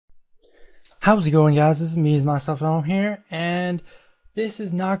How's it going, guys? This is me, myself, and I'm here, and this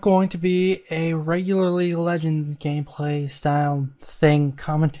is not going to be a regular League of Legends gameplay style thing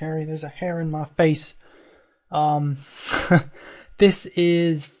commentary. There's a hair in my face. Um, this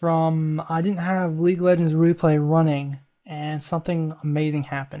is from, I didn't have League of Legends replay running, and something amazing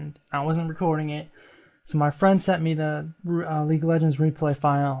happened. I wasn't recording it, so my friend sent me the League of Legends replay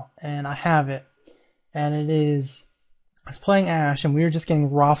file, and I have it, and it is... I was playing Ashe, and we were just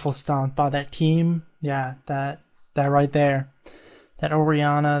getting raffle stomped by that team. Yeah, that right there. That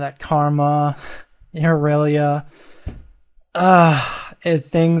Oriana, that Karma, Aurelia.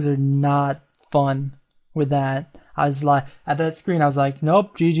 Things are not fun with that. I was like, at that screen, I was like,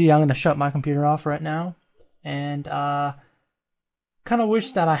 nope, GG, I'm going to shut my computer off right now. And, kind of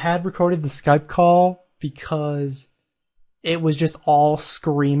wish that I had recorded the Skype call, because it was just all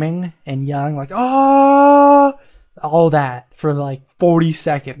screaming and yelling, like, oh! All that for like 40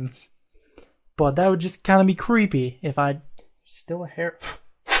 seconds. But that would just kind of be creepy if I... Still a hair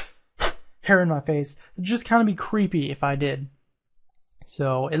in my face. It'd just kind of be creepy if I did.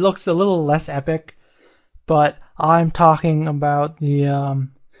 So it looks a little less epic. But I'm talking about the...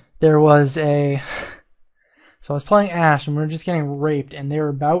 there was a... So I was playing Ashe and we were just getting raped. And they were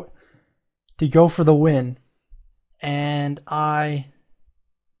about to go for the win. And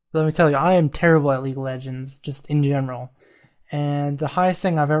let me tell you, I am terrible at League of Legends, just in general. And the highest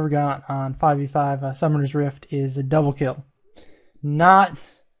thing I've ever got on 5v5 Summoner's Rift is a double kill. Not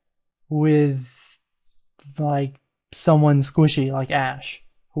with, like, someone squishy like Ashe,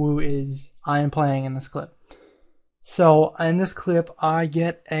 who I am playing in this clip. So, in this clip, I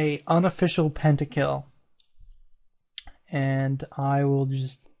get a unofficial Penta kill. And I will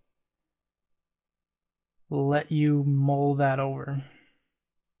just let you mull that over.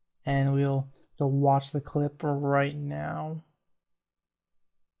 And we'll go watch the clip right now.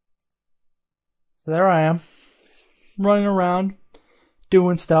 So there I am, running around,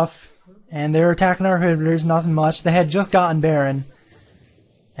 doing stuff, and they're attacking our inhibitors, nothing much. They had just gotten Baron.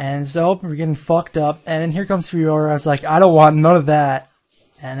 And so we're getting fucked up, and then here comes Fiora. I was like, I don't want none of that.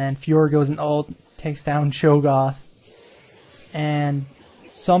 And then Fiora goes and ult, takes down Cho'Gath. And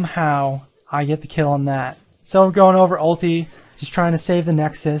somehow I get the kill on that. So I'm going over ulti, just trying to save the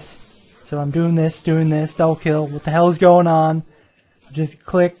Nexus. So I'm doing this, double kill. What the hell is going on? Just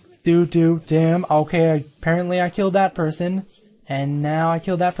click, damn. Okay, apparently I killed that person. And now I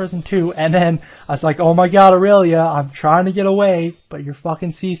killed that person too. And then I was like, oh my god, Aurelia, I'm trying to get away, but you're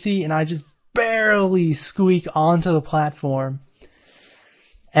fucking CC. And I just barely squeak onto the platform.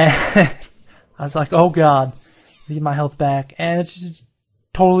 And I was like, oh god, get my health back. And it just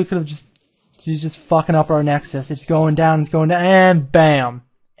totally could have just... She's just fucking up our Nexus. It's going down, and bam!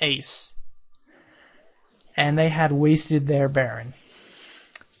 Ace. And they had wasted their Baron.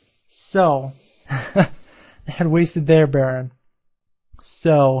 So, they had wasted their Baron.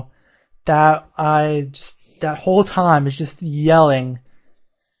 So, that whole time is just yelling.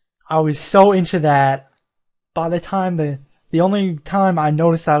 I was so into that. By the time the only time I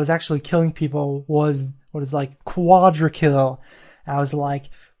noticed I was actually killing people was what is like quadra kill. I was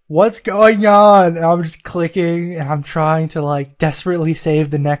like, what's going on? And I'm just clicking and I'm trying to like desperately save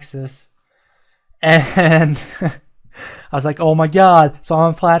the Nexus. And I was like, oh my god. So I'm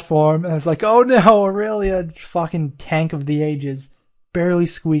on platform and I was like, oh no, Aurelia, fucking tank of the ages. Barely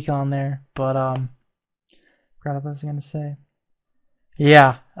squeak on there. But forgot what I was gonna say.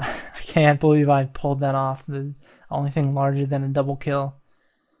 Yeah. I can't believe I pulled that off. The only thing larger than a double kill.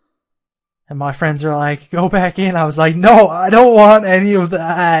 And my friends are like, go back in. I was like, no, I don't want any of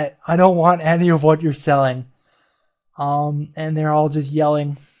that. I don't want any of what you're selling. And they're all just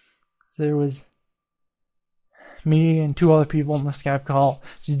yelling. There was me and two other people on the Skype call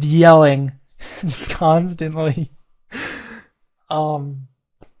just yelling just constantly. So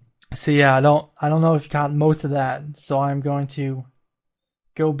yeah, I don't know if you got most of that. So I'm going to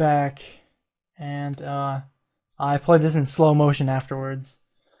go back and I played this in slow motion afterwards.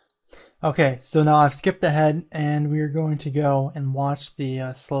 Okay, so now I've skipped ahead, and we are going to go and watch the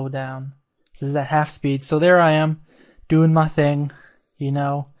slowdown. This is at half speed, so there I am, doing my thing, you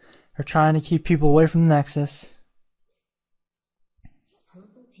know. We're trying to keep people away from the Nexus.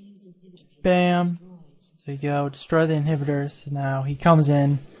 Bam. There you go, destroy the inhibitors. Now he comes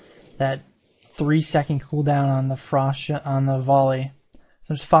in, that 3-second cooldown on the frost on the volley.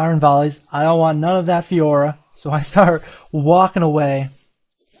 So I'm just firing volleys. I don't want none of that Fiora, so I start walking away.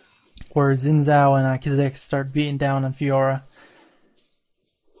 Where Xin Zhao and Kha'Zix start beating down on Fiora.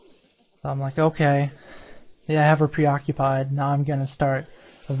 So I'm like, okay. Yeah, I have her preoccupied. Now I'm gonna start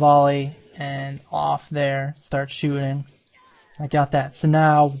a volley and off there, start shooting. I got that. So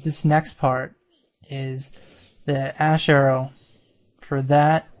now this next part is the Ashe arrow. For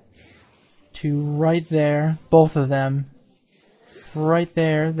that to right there, both of them. Right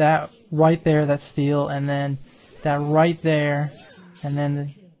there, that right there, that steal, and then that right there, and then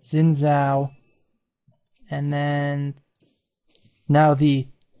the Xin Zhao, and then now the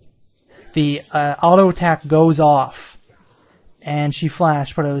auto attack goes off, and she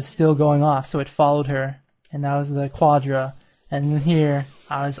flashed, but it was still going off, so it followed her, and that was the Quadra. And then here,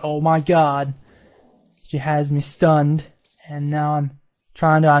 I was, oh my god, she has me stunned, and now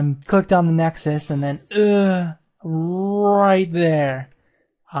I'm clicked on the Nexus, and then, right there,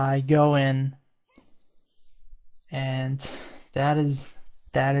 I go in, and that is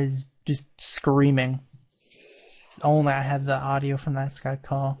just screaming. If only I had the audio from that Skype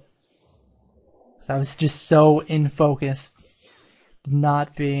call. So I was just so in focus,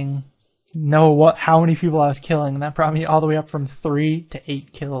 not know how many people I was killing, and that brought me all the way up from 3 to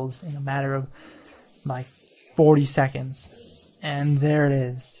 8 kills in a matter of like 40 seconds. And there it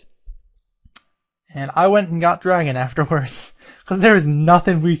is. And I went and got Dragon afterwards, because there was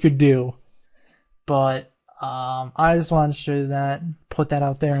nothing we could do. But I just wanted to show you that, put that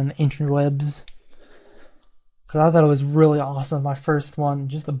out there in the interwebs, because I thought it was really awesome. My first one,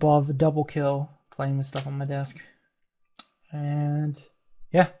 just above the double kill, playing with stuff on my desk. And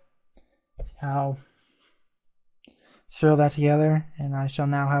yeah, how throw that together, and I shall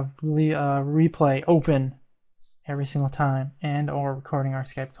now have replay open every single time, and or recording our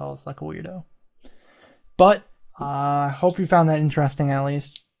Skype calls like a weirdo. But I hope you found that interesting, at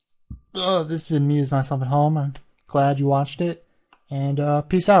least. This has been me as myself at home. I'm glad you watched it, and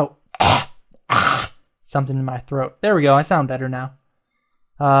peace out. Something in my throat. There we go. I sound better now.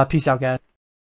 Peace out, guys.